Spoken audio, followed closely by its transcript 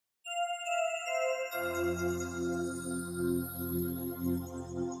Hey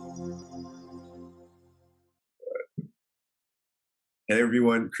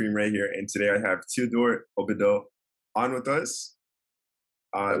everyone, Kareem Rae here, and today I have Teodor Obadal on with us.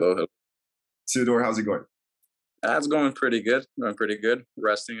 Hello, hello. Teodor, how's it going? That's going pretty good. Going pretty good.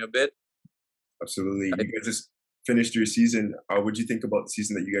 Resting a bit. Absolutely. I, You guys just finished your season. What did you think about the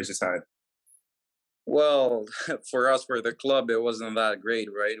season that you guys just had? well, for us, for the club, it wasn't that great,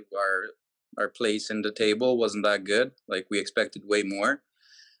 right? Our place in the table wasn't that good. Like we expected way more.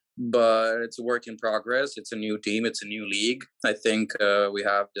 But it's a work in progress. It's a new team. It's a new league. I think we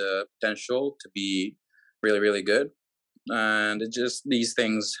have the potential to be really, really good. And it just these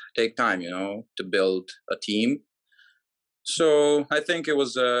things take time, to build a team. So I think it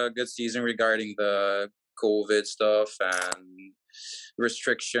was a good season regarding the COVID stuff and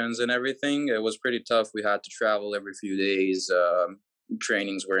restrictions and everything. It was pretty tough. We had to travel every few days.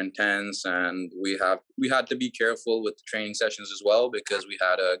 Trainings were intense, and we had to be careful with the training sessions as well because we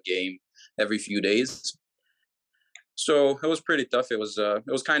had a game every few days. So it was pretty tough. It was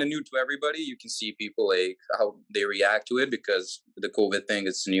kind of new to everybody. You can see people like how they react to it because the COVID thing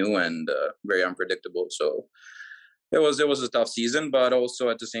is new and very unpredictable. So it was a tough season, but also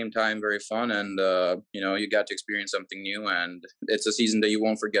at the same time very fun, and you got to experience something new, and it's a season that you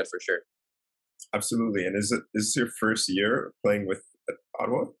won't forget for sure. Absolutely. And is this your first year playing with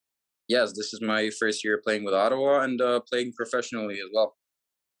Ottawa? Yes, this is my first year playing with Ottawa and playing professionally as well.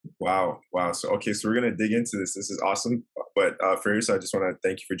 Wow, wow. So okay, so we're gonna dig into this. This is awesome. But first, I just want to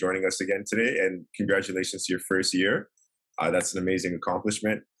thank you for joining us again today, and congratulations to your first year. That's an amazing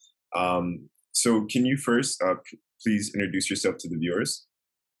accomplishment. So can you first please introduce yourself to the viewers?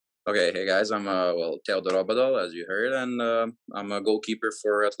 Okay, hey guys, I'm Teodor Obadal, as you heard, and I'm a goalkeeper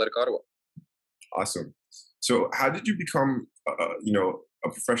for Atlético Ottawa. Awesome. So how did you become, a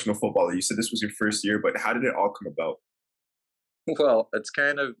professional footballer? You said this was your first year, but how did it all come about? Well, it's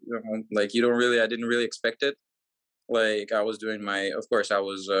kind of like I didn't really expect it. Like I was doing of course, I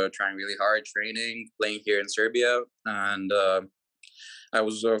was trying really hard, training, playing here in Serbia, and I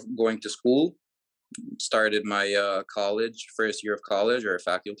was going to school. Started my college, first year of college or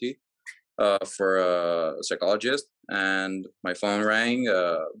faculty for a psychologist, and my phone rang,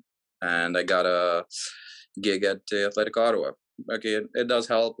 and I got a gig at Atlético Ottawa. Okay, it does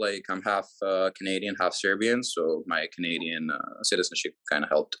help. Like I'm half Canadian, half Serbian, so my Canadian citizenship kind of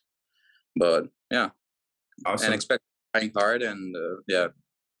helped. But yeah, and Awesome. expect trying hard, and yeah,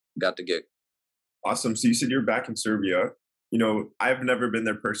 got the gig. Awesome. So you said you're back in Serbia. I've never been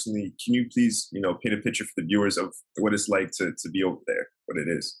there personally. Can you please, paint a picture for the viewers of what it's like to be over there, what it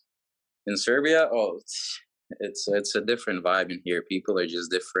is? In Serbia, oh, it's a different vibe in here. People are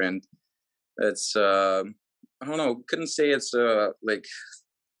just different. It's I don't know. Couldn't say it's like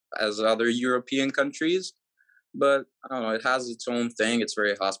as other European countries, but I don't know. It has its own thing. It's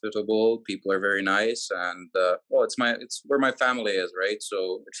very hospitable. People are very nice, and well, it's where my family is, right?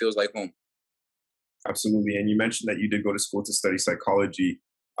 So it feels like home. Absolutely. And you mentioned that you did go to school to study psychology.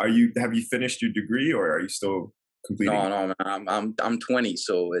 Have you finished your degree or are you still completing? No, no, man. I'm 20,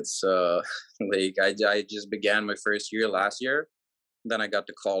 so it's like I just began my first year last year. Then I got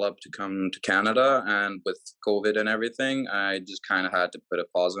the call up to come to Canada, and with COVID and everything, I just kind of had to put a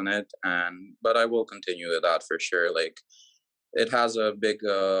pause on it. But I will continue with that for sure. Like it has a big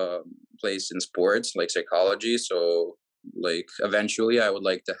place in sports, like psychology. So like eventually, I would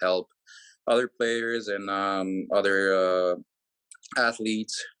like to help other players and other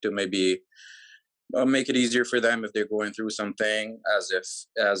athletes to maybe make it easier for them if they're going through something, as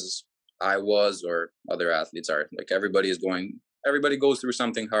I was or other athletes are. Like everybody goes through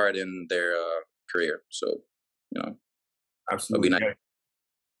something hard in their career. So it'll be Absolutely. nice.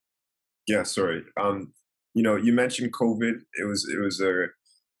 Yeah. Yeah. Sorry. You mentioned COVID. It was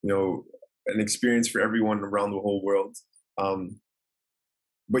an experience for everyone around the whole world. Um,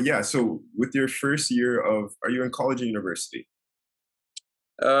 but yeah, so with your first year are you in college or university?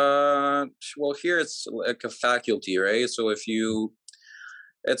 Well, here it's like a faculty, right? So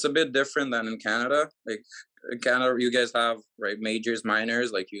it's a bit different than in Canada. Like in Canada, you guys have right majors,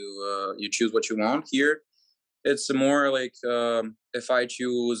 minors. Like you choose what you want. Here, it's more like if I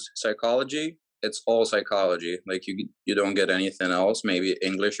choose psychology, it's all psychology. Like you don't get anything else. Maybe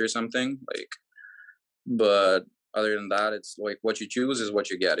English or something. Like, but other than that, it's like what you choose is what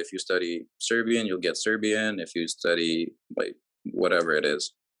you get. If you study Serbian, you'll get Serbian. If you study like whatever it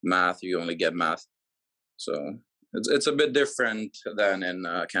is, math, you only get math. So it's a bit different than in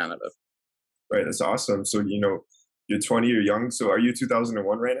Canada. Right. That's awesome. So, you're 20, you're young. So are you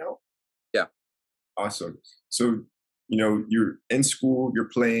 2001 right now? Yeah. Awesome. So, you're in school, you're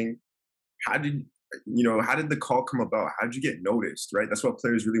playing. how did the call come about? How did you get noticed? Right. That's what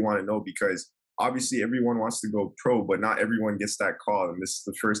players really want to know because obviously everyone wants to go pro, but not everyone gets that call. And this is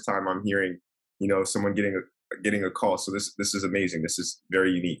the first time I'm hearing, someone getting a call. So this is amazing. This is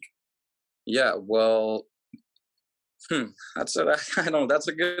very unique. Yeah, well, that's a I don't know. That's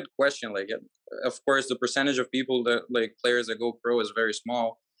a good question. Like, of course, the percentage of people that like players that go pro is very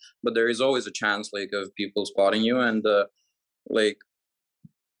small, but there is always a chance like of people spotting you, and like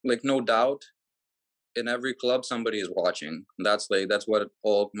no doubt, in every club somebody is watching. That's what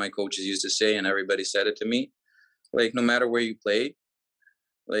all my coaches used to say, and everybody said it to me. Like, no matter where you play,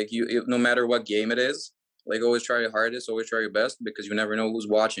 like no matter what game it is, like always try your hardest, always try your best because you never know who's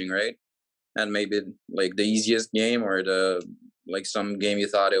watching, right? And maybe like the easiest game or the like some game you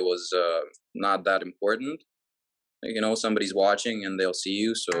thought it was not that important, like, somebody's watching and they'll see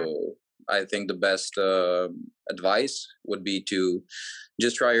you. So I think the best advice would be to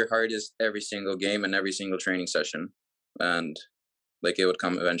just try your hardest every single game and every single training session, and like it would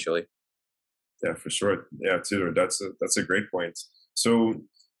come eventually. Yeah, for sure. Yeah, too. That's a great point. So,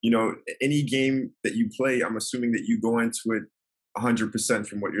 any game that you play, I'm assuming that you go into it 100%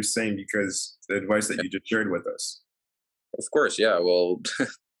 from what you're saying because the advice that you just shared with us. Of course, yeah. Well,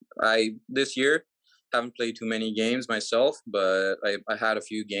 I this year haven't played too many games myself, but I had a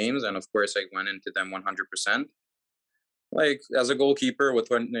few games, and of course I went into them 100%. Like as a goalkeeper with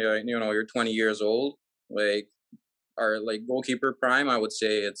when you're 20 years old, like our like goalkeeper prime, I would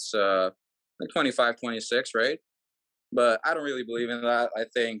say it's like 25, 26, right? But I don't really believe in that. I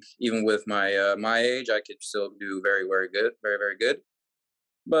think even with my age, I could still do very, very good, very, very good.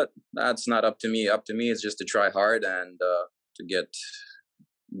 But that's not up to me. Up to me is just to try hard and to get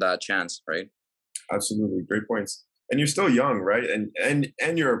that chance, right? Absolutely, great points. And you're still young, right?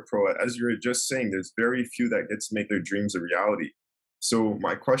 And you're a pro. As you were just saying, there's very few that get to make their dreams a reality. So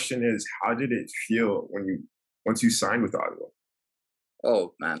my question is, how did it feel when you once you signed with Ottawa?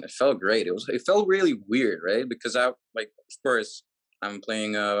 Oh man, it felt great. It felt really weird, right? Because I like, of course, I'm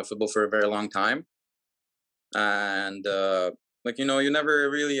playing football for a very long time, and like you never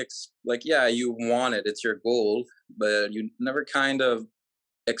really like, yeah, you want it, it's your goal, but you never kind of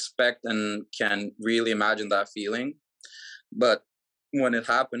expect and can really imagine that feeling. But when it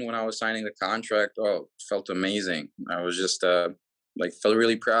happened, when I was signing the contract, oh, it felt amazing. I was just like felt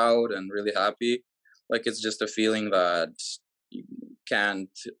really proud and really happy. Like it's just a feeling that you can't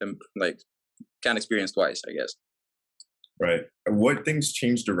like can't experience twice, I guess. Right. And what things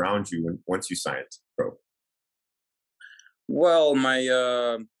changed around you once you signed pro? Well,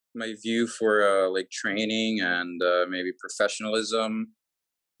 my view for like training and maybe professionalism,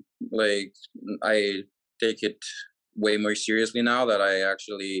 like I take it way more seriously now that I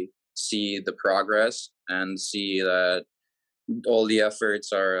actually see the progress and see that all the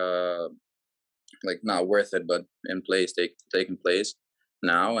efforts are like not worth it, but in place, taking place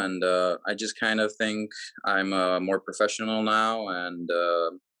now. And I just kind of think I'm more professional now, and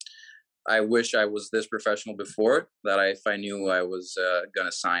I wish I was this professional before. That if I knew I was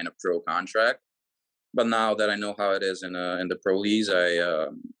gonna sign a pro contract, but now that I know how it is in the pro leagues,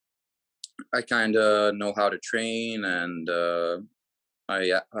 I kind of know how to train, and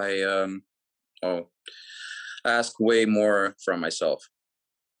I oh ask way more from myself.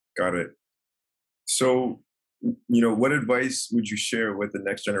 Got it. So, what advice would you share with the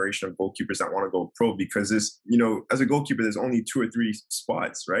next generation of goalkeepers that want to go pro? Because as a goalkeeper, there's only two or three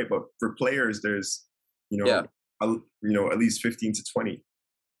spots, right? But for players, there's, you Yeah. know, at least 15 to 20.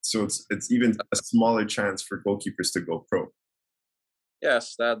 So it's even a smaller chance for goalkeepers to go pro.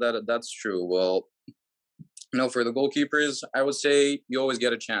 Yes, that's true. Well, for the goalkeepers, I would say you always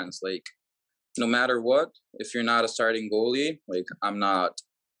get a chance. Like no matter what, if you're not a starting goalie, like I'm not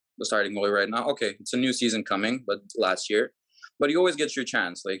the starting goalie right now. Okay, it's a new season coming, but last year. But you always get your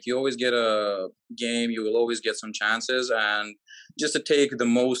chance. Like you always get a game. You will always get some chances, and just to take the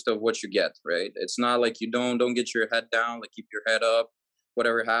most of what you get. Right? It's not like you don't get your head down. Like keep your head up.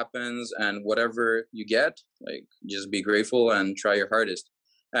 Whatever happens and whatever you get, like just be grateful and try your hardest.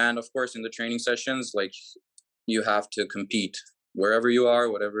 And of course, in the training sessions, like you have to compete wherever you are,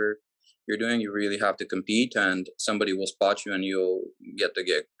 whatever you're doing. You really have to compete, and somebody will spot you, and you'll get the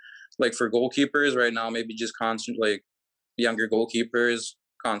gig. Like for goalkeepers right now, maybe just constant like younger goalkeepers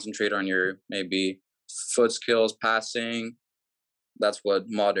concentrate on your maybe foot skills, passing. That's what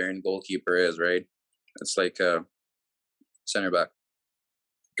modern goalkeeper is, right? It's like a center back.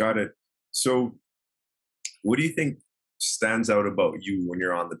 Got it. So, what do you think stands out about you when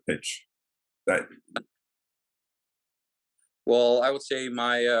you're on the pitch? That Well, I would say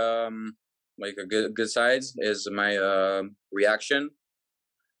my like a good sides is my reaction.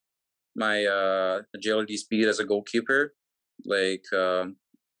 my agility, speed as a goalkeeper. Like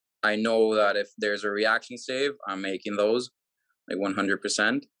I know that if there's a reaction save, I'm making those like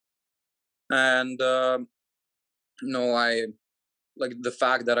 100%. And no, I like the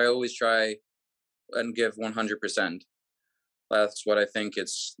fact that I always try and give 100%. That's what I think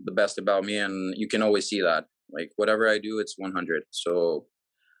it's the best about me, and you can always see that. Like whatever I do, it's 100. So,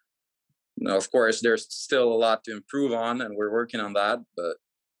 of course, there's still a lot to improve on, and we're working on that. But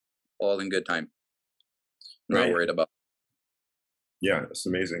all in good time. Not Right? worried about. Yeah, that's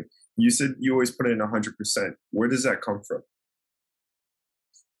amazing. You said you always put in 100%. Where does that come from?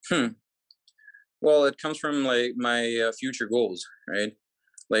 Hmm. Well, it comes from like my future goals, right?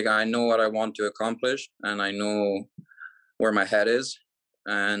 Like I know what I want to accomplish, and I know where my head is,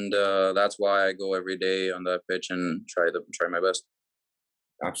 and that's why I go every day on that pitch and try my best.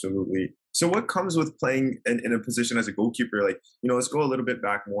 Absolutely. So, what comes with playing in a position as a goalkeeper? Like, let's go a little bit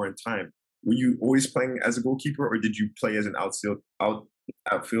back more in time. Were you always playing as a goalkeeper, or did you play as an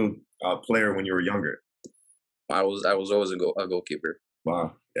outfield player when you were younger? I was always a goalkeeper.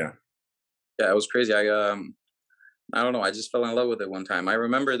 Wow. Yeah. Yeah, it was crazy. I don't know. I just fell in love with it one time. I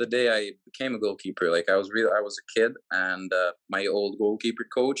remember the day I became a goalkeeper. Like I was a kid, and my old goalkeeper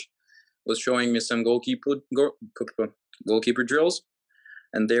coach was showing me some goalkeeper drills,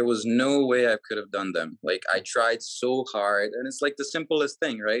 and there was no way I could have done them. Like I tried so hard, and it's like the simplest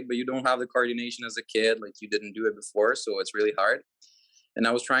thing, right? But you don't have the coordination as a kid, like you didn't do it before, so it's really hard. And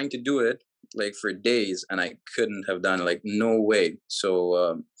I was trying to do it like for days, and I couldn't have done it, like no way.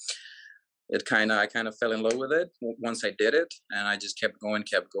 So I kind of fell in love with it once I did it, and I just kept going,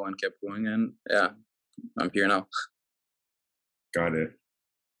 and yeah, I'm here now. Got it.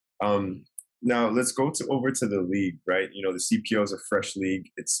 Um, Now let's go over to the league, right? The CPO is a fresh league.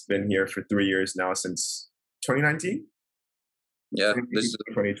 It's been here for 3 years now, since 2019, Yeah, this is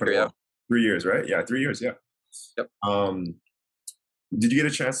yeah. 2021. 3 years, right? Yeah, 3 years. Yeah. Yep. Um, did you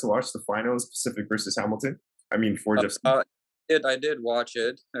get a chance to watch the finals, Pacific versus Hamilton? I mean, Forge FC. I did watch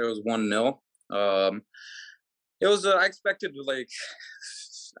it. It was 1-0. Um, it was I expected like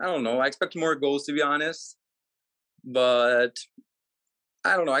I don't know. I expect more goals to be honest, but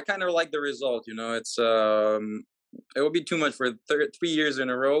I don't know. I kind of like the result. It's it would be too much for 3 years in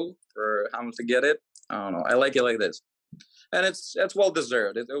a row for Hamilton to get it. I don't know. I like it like this, and it's well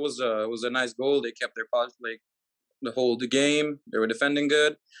deserved. It was a nice goal. They kept their positive like the game. They were defending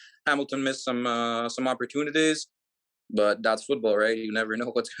good. Hamilton missed some opportunities, but that's football, right? You never know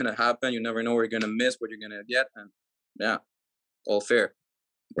what's gonna happen. You never know where you're gonna miss, what you're gonna get, and yeah, all fair.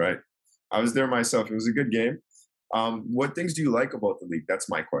 Right. I was there myself. It was a good game. What things do you like about the league? That's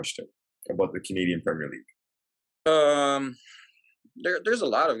my question about the Canadian Premier League. Um, there's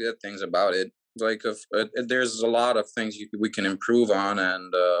a lot of good things about it. Like if there's a lot of things we can improve on,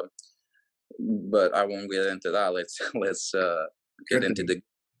 and but I won't get into that. Let's get Good to into me. the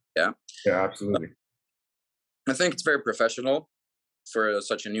yeah. Yeah, absolutely. I think it's very professional for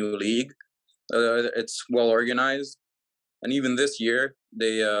such a new league. It's well organized, and even this year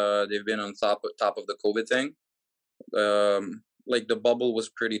they've been on top of the COVID thing. Like the bubble was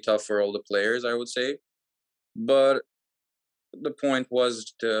pretty tough for all the players, I would say, but the point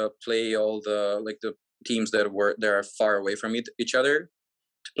was to play all the teams that are far away from each other,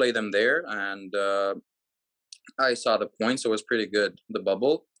 to play them there, and I saw the point, so it was pretty good, the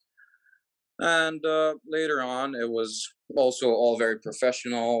bubble. And later on, it was also all very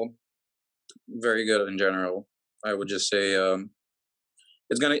professional, very good in general. I would just say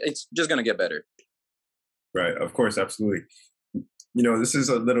it's just gonna get better. Right. Of course, absolutely. This is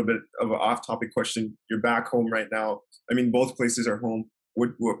a little bit of an off-topic question. You're back home right now. I mean, both places are home.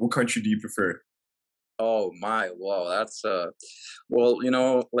 What country do you prefer? Oh my, wow, that's well,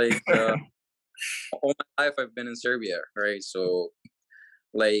 like all my life I've been in Serbia, right? So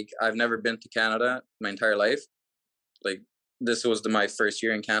like I've never been to Canada my entire life. Like this was my first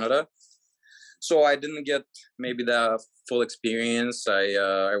year in Canada, so I didn't get maybe the full experience.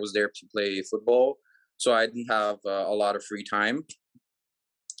 I was there to play football, so I didn't have a lot of free time.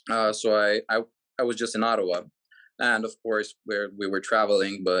 So I was just in Ottawa, and of course where we were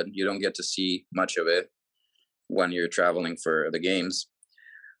traveling, but you don't get to see much of it when you're traveling for the games.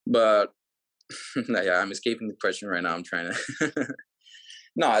 But yeah, I'm escaping the question right now. I'm trying to.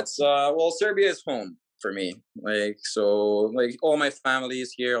 No, it's well, Serbia is home for me. Like so, like all my family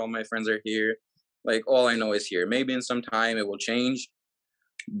is here, all my friends are here. Like all I know is here. Maybe in some time it will change,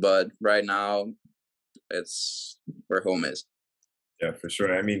 but right now it's where home is. Yeah, for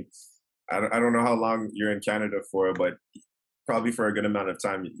sure. I mean, I don't know how long you're in Canada for, but probably for a good amount of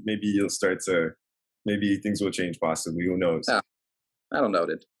time. Maybe maybe things will change possibly. Who knows? Yeah, I don't doubt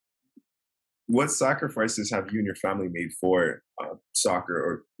it. what sacrifices have you and your family made for soccer,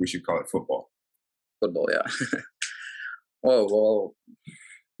 or we should call it football? Football, yeah. Oh well,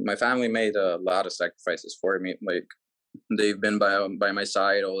 my family made a lot of sacrifices for me. Like they've been by my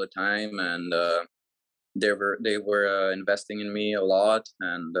side all the time, and they were investing in me a lot,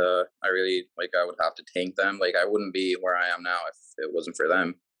 and I really like I would have to thank them. Like I wouldn't be where I am now if it wasn't for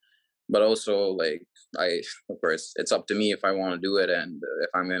them. But also, like I, of course, it's up to me if I want to do it, and if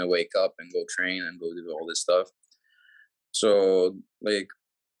I'm gonna wake up and go train and go do all this stuff. So, like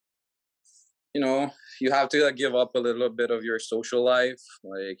you have to give up a little bit of your social life.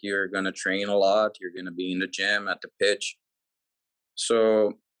 Like you're gonna train a lot, you're gonna be in the gym at the pitch.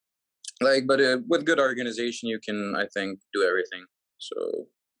 So like but with good organization you can, I think, do everything. So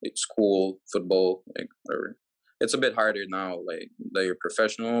like school, football, like whatever. It's a bit harder now, like that you're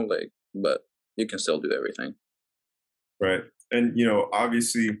professional, like, but you can still do everything. Right. And,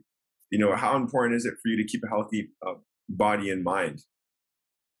 obviously, how important is it for you to keep a healthy body and mind?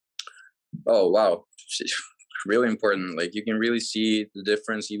 Oh wow. Really important. Like you can really see the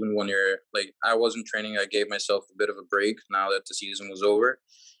difference even when you're like, I wasn't training, I gave myself a bit of a break now that the season was over,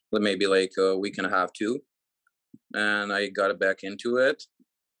 but maybe like a week and a half, two, and I got back into it.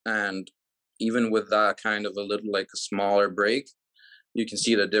 And even with that kind of a little like a smaller break, you can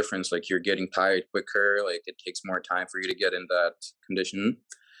see the difference. Like you're getting tired quicker, like it takes more time for you to get in that condition.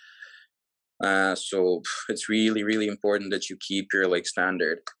 So it's really really important that you keep your like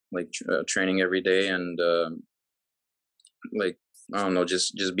standard, like training every day, and like I don't know,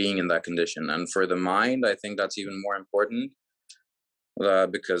 just being in that condition. And for the mind, I think that's even more important,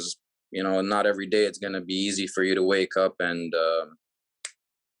 because not every day it's gonna be easy for you to wake up and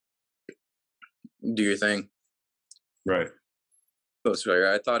do your thing. Right. Oh, sorry,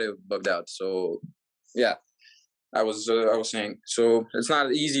 I thought it bugged out. So yeah, I was saying. So it's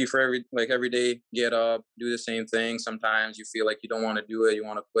not easy for every day get up, do the same thing. Sometimes you feel like you don't want to do it, you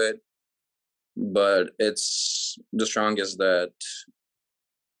want to quit, but it's the strongest that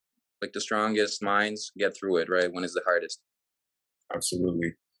like the strongest minds get through it, right? When it's the hardest.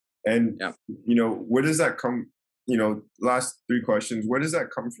 Absolutely. And, Yeah. where does that come? Last three questions. Where does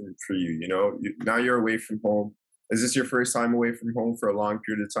that come from for you? Now you're away from home. Is this your first time away from home for a long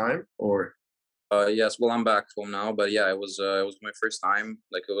period of time, or? Yes, well, I'm back home now, but yeah, it was my first time.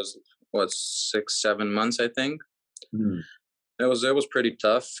 Like it was what, 6, 7 months, I think. Hmm. It was pretty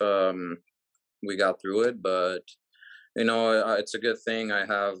tough. We got through it, but it's a good thing. I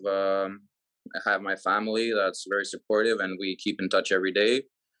have my family that's very supportive, and we keep in touch every day.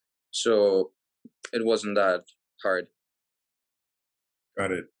 So it wasn't that hard.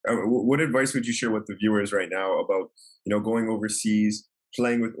 Got it. What advice would you share with the viewers right now about, going overseas,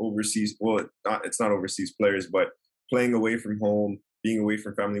 playing with overseas? Well, it's not overseas players, but playing away from home, being away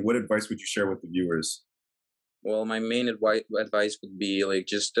from family. What advice would you share with the viewers? Well, my main advice would be like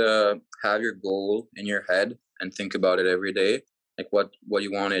just have your goal in your head and think about it every day, like what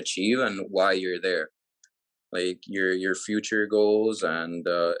you want to achieve and why you're there, like your future goals, and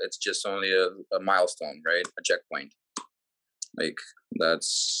it's just only a milestone, right? A checkpoint. Like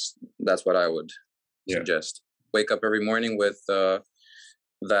that's what I would Yeah, suggest. Wake up every morning with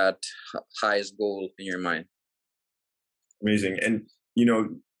that highest goal in your mind. amazing. And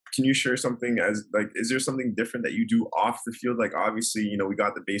can you share something as like, is there something different that you do off the field? Like, obviously, we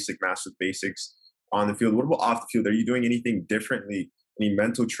got the basic massive basics on the field. What about off the field? Are you doing anything differently? Any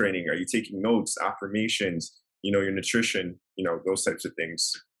mental training? Are you taking notes, affirmations? Your nutrition? Those types of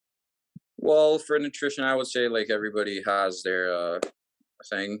things. Well, for nutrition, I would say like everybody has their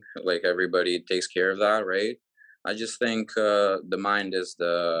thing. Like everybody takes care of that, right? I just think the mind is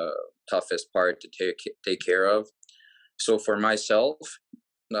the toughest part to take care of. So for myself,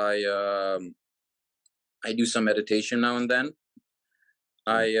 I um, I do some meditation now and then.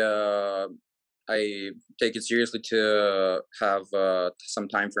 Mm. I I take it seriously to have some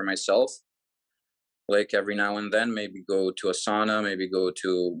time for myself. Like every now and then, maybe go to a sauna, maybe go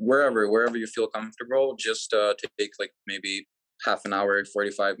to wherever you feel comfortable. Just to take like maybe half an hour,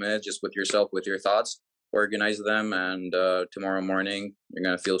 45 minutes, just with yourself, with your thoughts. Organize them, and tomorrow morning you're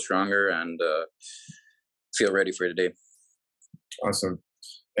gonna feel stronger and feel ready for the day. Awesome.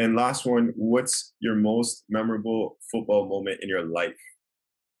 And last one, what's your most memorable football moment in your life?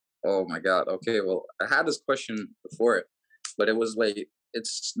 Oh my God. Okay. Well, I had this question before, but it was like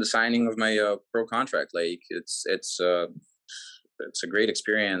it's the signing of my pro contract. Like it's a great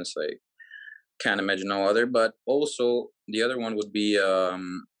experience. Like can't imagine no other. But also the other one would be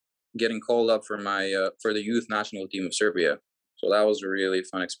getting called up for my for the youth national team of Serbia. So that was a really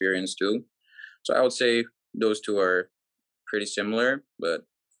fun experience too. So I would say those two are pretty similar, but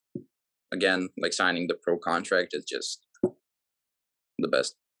again, like signing the pro contract is just the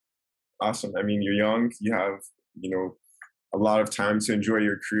best. Awesome. I mean, you're young. You have, a lot of time to enjoy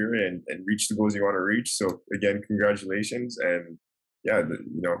your career and reach the goals you want to reach. So again, congratulations. And yeah,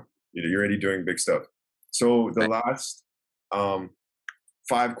 you're already doing big stuff. So the Right. last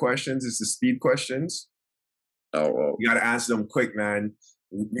 5 questions is the speed questions. Oh, You got to answer them quick, man.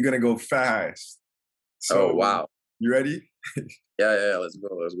 You're going to go fast. oh, So wow. you ready? Yeah. Let's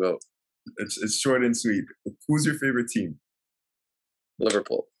go. Let's go. It's short and sweet. Who's your favorite team?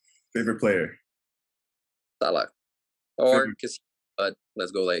 Liverpool, Favorite player? Salah, or Favorite. but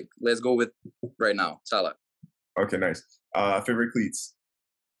let's go with right now, Salah. Okay, nice. Favorite cleats?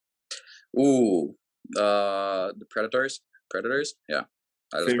 Ooh, the Predators. Yeah,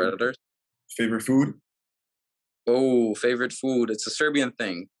 Alice Favorite Predators. favorite food? Oh, favorite food. It's a Serbian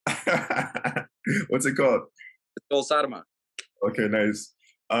thing. What's it called? It's called sarma. Okay, nice.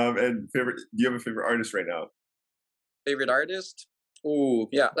 And favorite? Do you have a favorite artist right now? Favorite artist? Ooh,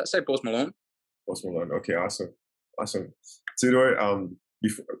 yeah. Let's say Post Malone. Post Malone. Okay, awesome. Teodor,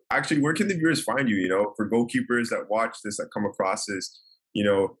 actually, where can the viewers find you? For goalkeepers that watch this, that come across this, you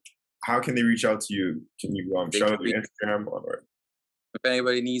know, how can they reach out to you? Can you They shout can out reach your Instagram or? if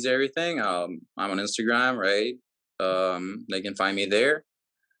anybody needs everything. I'm on Instagram, right? They can find me there.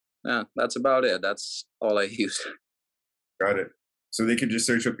 Yeah, that's about it. That's all I use. Got it. So they can just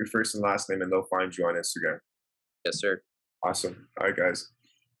search up your first and last name and they'll find you on Instagram. Yes, sir. Awesome. All right, guys.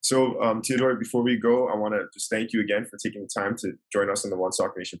 So, Teodor, before we go, I want to just thank you again for taking the time to join us on the One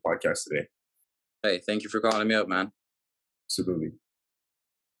Soccer Nation podcast today. Hey, thank you for calling me up, man. Absolutely.